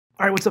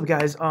All right, what's up,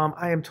 guys?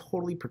 I am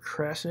totally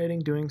procrastinating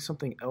doing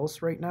something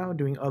else right now,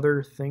 doing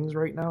other things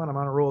right now, and I'm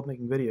on a roll of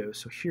making videos.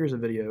 So here's a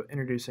video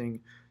introducing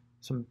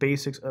some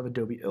basics of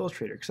Adobe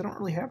Illustrator, because I don't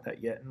really have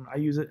that yet, and I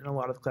use it in a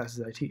lot of the classes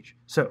that I teach.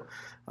 So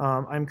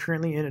I'm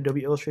currently in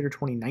Adobe Illustrator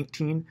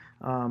 2019,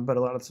 but a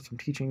lot of the stuff I'm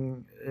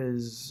teaching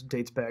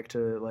dates back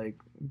to like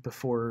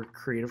before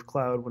Creative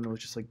Cloud, when it was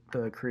just like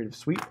the Creative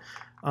Suite.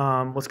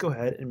 Let's go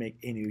ahead and make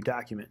a new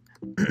document.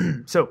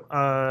 So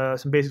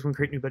some basics when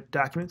creating new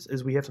documents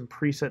is we have some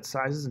preset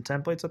sizes and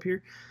templates up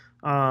here.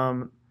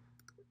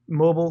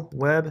 Mobile,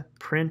 web,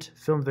 print,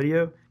 film,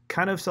 video,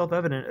 kind of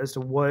self-evident as to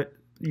what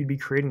you'd be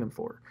creating them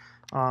for.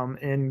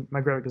 In my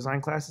graphic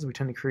design classes, we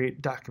tend to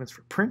create documents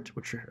for print,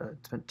 which are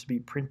meant to be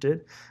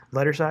printed.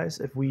 Letter size,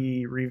 if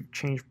we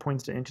change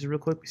points to inches real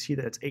quick, we see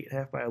that it's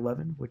 8.5 by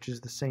 11, which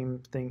is the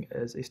same thing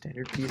as a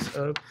standard piece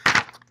of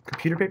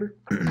computer paper.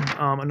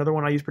 Another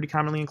one I use pretty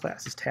commonly in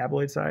class is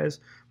tabloid size,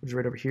 which is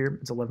right over here.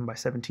 It's 11 by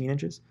 17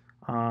 inches.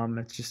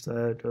 It's just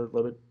a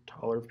little bit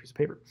taller piece of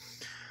paper.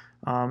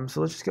 So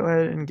let's just go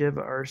ahead and give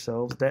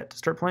ourselves that to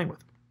start playing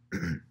with.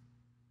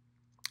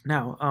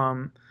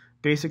 Now,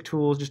 basic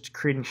tools, just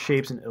creating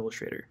shapes in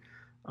Illustrator.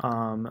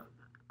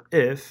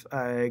 If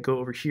I go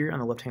over here on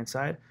the left-hand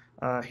side,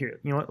 here,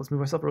 you know what, let's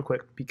move myself real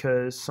quick,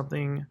 because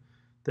something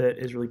that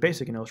is really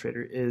basic in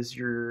Illustrator is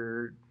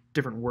your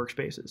different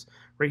workspaces.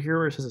 Right here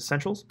where it says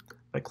Essentials, if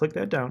I click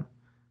that down,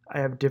 I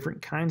have different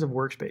kinds of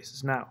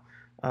workspaces. Now,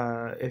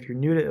 if you're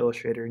new to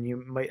Illustrator and you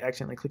might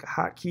accidentally click a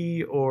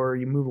hotkey or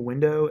you move a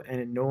window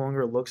and it no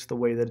longer looks the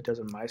way that it does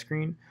on my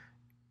screen,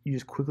 you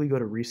just quickly go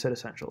to Reset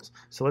Essentials.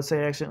 So let's say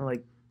I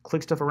accidentally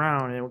click stuff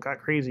around and it got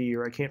crazy,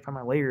 or I can't find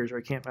my layers, or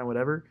I can't find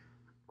whatever.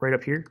 Right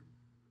up here,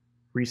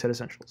 Reset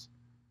Essentials.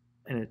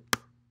 And it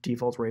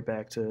defaults right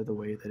back to the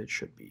way that it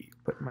should be.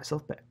 Putting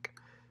myself back.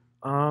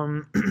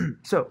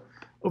 So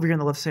over here on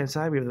the left-hand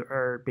side, we have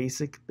our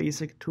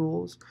basic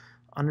tools.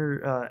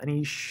 Under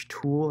any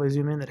tool I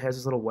zoom in that has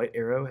this little white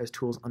arrow has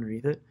tools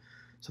underneath it.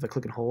 So if I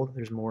click and hold,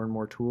 there's more and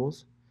more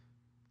tools.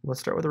 Let's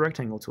start with the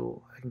rectangle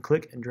tool. I can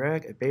click and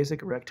drag a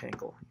basic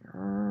rectangle.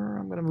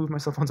 I'm going to move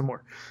myself on some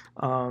more.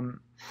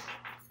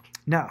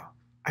 Now,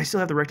 I still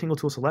have the rectangle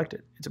tool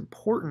selected. It's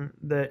important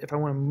that if I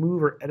want to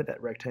move or edit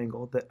that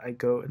rectangle, that I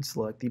go and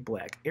select the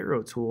black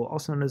arrow tool,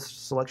 also known as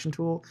selection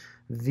tool,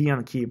 V on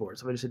the keyboard.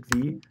 So if I just hit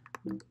V,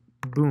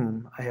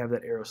 boom, I have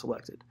that arrow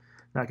selected.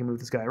 Now I can move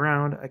this guy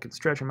around, I can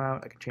stretch him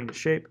out, I can change his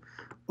shape.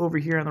 Over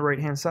here on the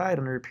right-hand side,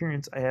 under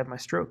Appearance, I have my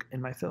stroke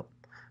and my fill.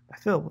 My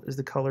fill is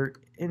the color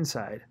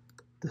inside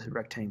the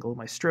rectangle.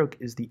 My stroke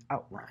is the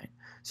outline.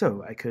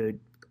 So I could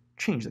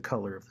change the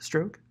color of the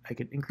stroke, I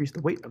could increase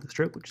the weight of the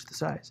stroke, which is the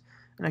size,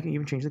 and I can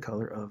even change the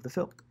color of the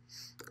fill.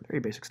 Very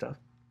basic stuff.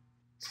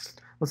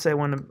 Let's say I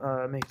want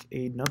to make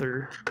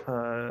another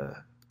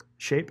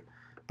shape,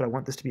 but I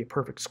want this to be a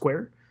perfect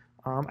square.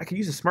 I could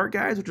use the smart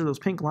guides, which are those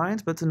pink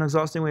lines, but it's an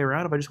exhausting way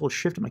around. If I just hold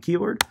Shift on my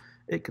keyboard,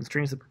 it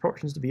constrains the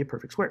proportions to be a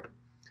perfect square.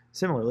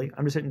 Similarly,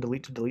 I'm just hitting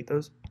Delete to delete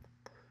those.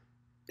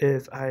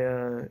 If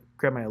I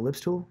grab my ellipse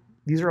tool,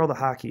 these are all the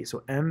hotkeys.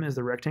 So M is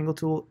the rectangle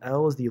tool,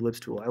 L is the ellipse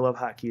tool. I love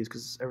hotkeys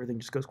because everything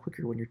just goes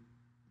quicker when you're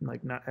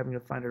not having to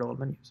find it all in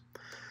menus.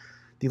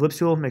 The ellipse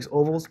tool makes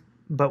ovals,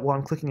 but while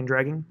I'm clicking and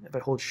dragging, if I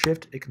hold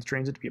Shift, it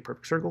constrains it to be a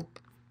perfect circle.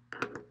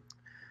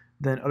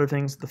 Then other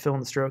things, the fill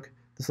and the stroke.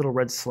 This little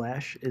red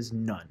slash is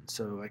none,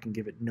 so I can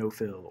give it no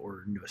fill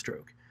or no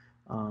stroke.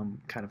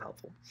 Kind of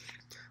helpful.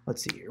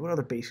 Let's see here. What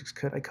other basics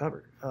could I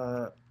cover?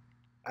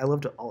 I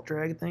love to alt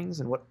drag things,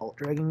 and what alt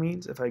dragging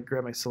means, if I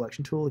grab my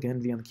selection tool, again,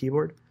 V on the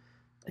keyboard,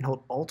 and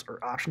hold Alt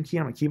or Option key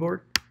on my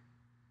keyboard,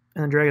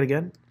 and then drag it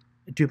again,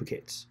 it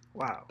duplicates.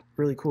 Wow,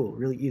 really cool,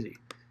 really easy.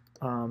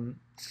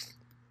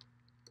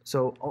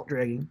 So alt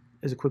dragging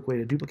is a quick way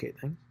to duplicate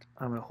things.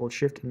 I'm going to hold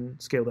Shift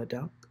and scale that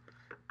down.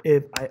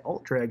 If I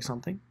alt drag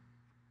something,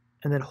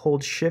 and then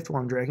hold Shift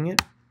while I'm dragging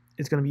it,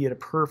 it's going to be at a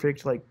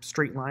perfect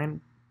straight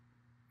line,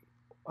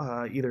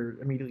 either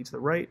immediately to the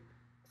right,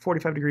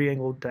 45-degree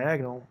angle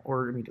diagonal,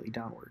 or immediately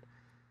downward.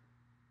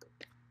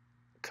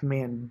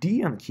 Command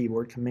D on the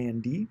keyboard,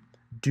 Command D,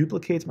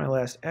 duplicates my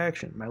last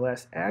action. My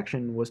last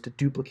action was to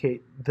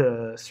duplicate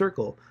the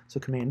circle, so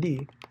Command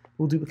D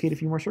will duplicate a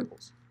few more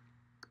circles.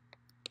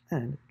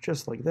 And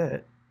just like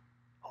that,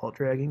 alt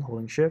dragging,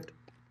 holding Shift,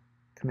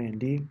 Command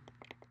D,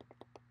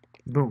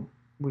 boom.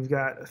 We've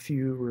got a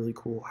few really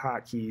cool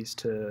hotkeys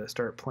to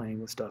start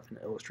playing with stuff in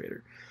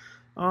Illustrator.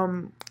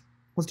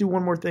 Let's do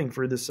one more thing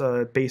for this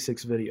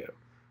basics video,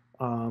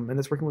 and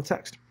that's working with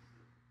text.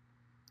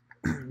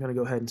 I'm going to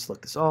go ahead and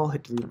select this all,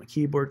 hit delete on my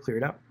keyboard, clear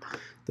it out.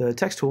 The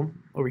text tool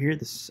over here,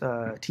 this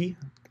T,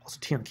 also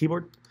T on the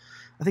keyboard.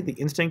 I think the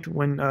instinct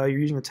when you're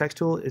using the text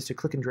tool is to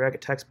click and drag a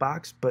text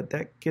box, but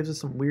that gives us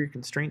some weird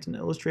constraints in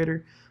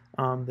Illustrator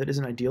that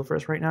isn't ideal for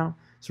us right now.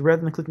 So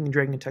rather than clicking and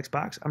dragging a text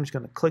box, I'm just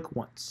going to click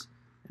once.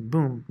 And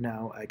boom,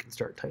 now I can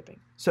start typing.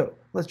 So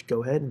let's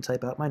go ahead and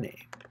type out my name.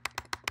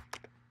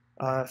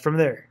 From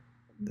there,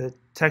 the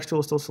text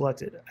tool is still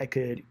selected. I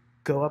could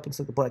go up and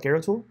select the black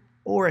arrow tool,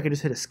 or I could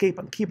just hit Escape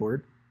on the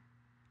keyboard,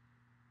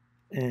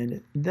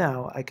 and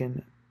now I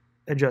can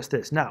adjust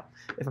this. Now,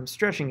 if I'm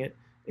stretching it,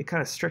 it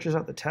kind of stretches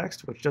out the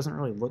text, which doesn't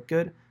really look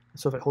good.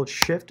 So if I hold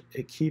Shift,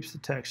 it keeps the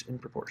text in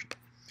proportion.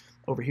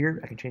 Over here,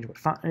 I can change what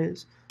font it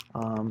is.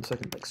 So I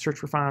can like search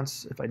for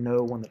fonts if I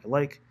know one that I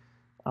like.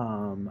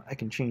 I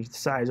can change the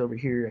size over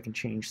here. I can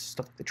change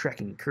stuff like the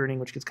tracking and kerning,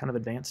 which gets kind of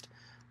advanced,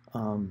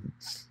 but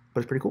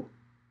it's pretty cool.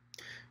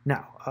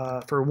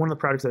 Now, for one of the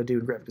projects that I do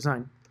in graphic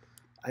design,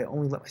 I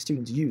only let my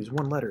students use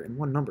one letter and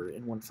one number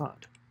in one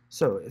font.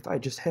 So if I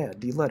just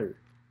had the letter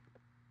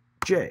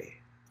J,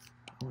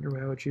 I wonder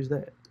how I would choose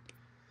that.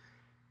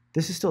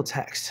 This is still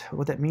text.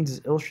 What that means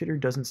is Illustrator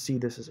doesn't see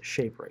this as a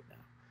shape right now.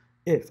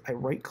 If I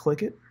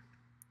right-click it,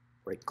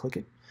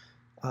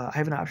 I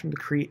have an option to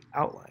create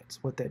outlines.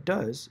 What that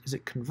does is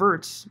it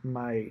converts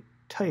my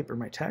type or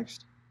my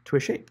text to a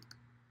shape.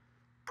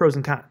 Pros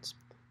and cons.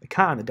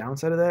 The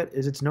downside of that,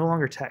 is it's no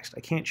longer text. I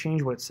can't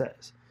change what it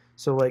says.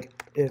 So like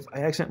if I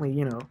accidentally,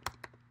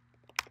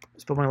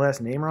 spell my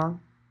last name wrong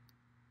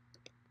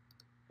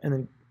and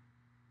then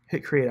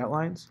hit create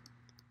outlines,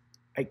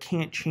 I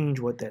can't change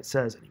what that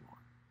says anymore.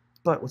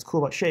 But what's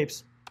cool about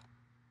shapes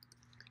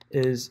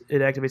is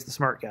it activates the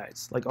smart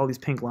guides, like all these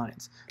pink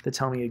lines that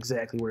tell me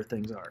exactly where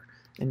things are.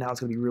 And now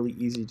it's going to be really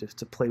easy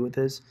to play with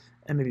this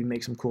and maybe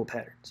make some cool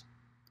patterns.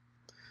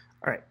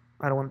 All right,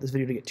 I don't want this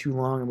video to get too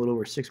long, a little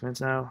over 6 minutes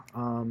now.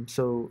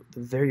 So the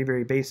very,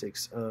 very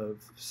basics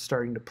of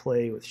starting to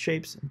play with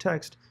shapes and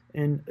text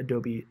in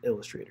Adobe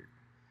Illustrator.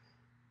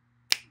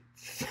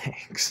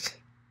 Thanks.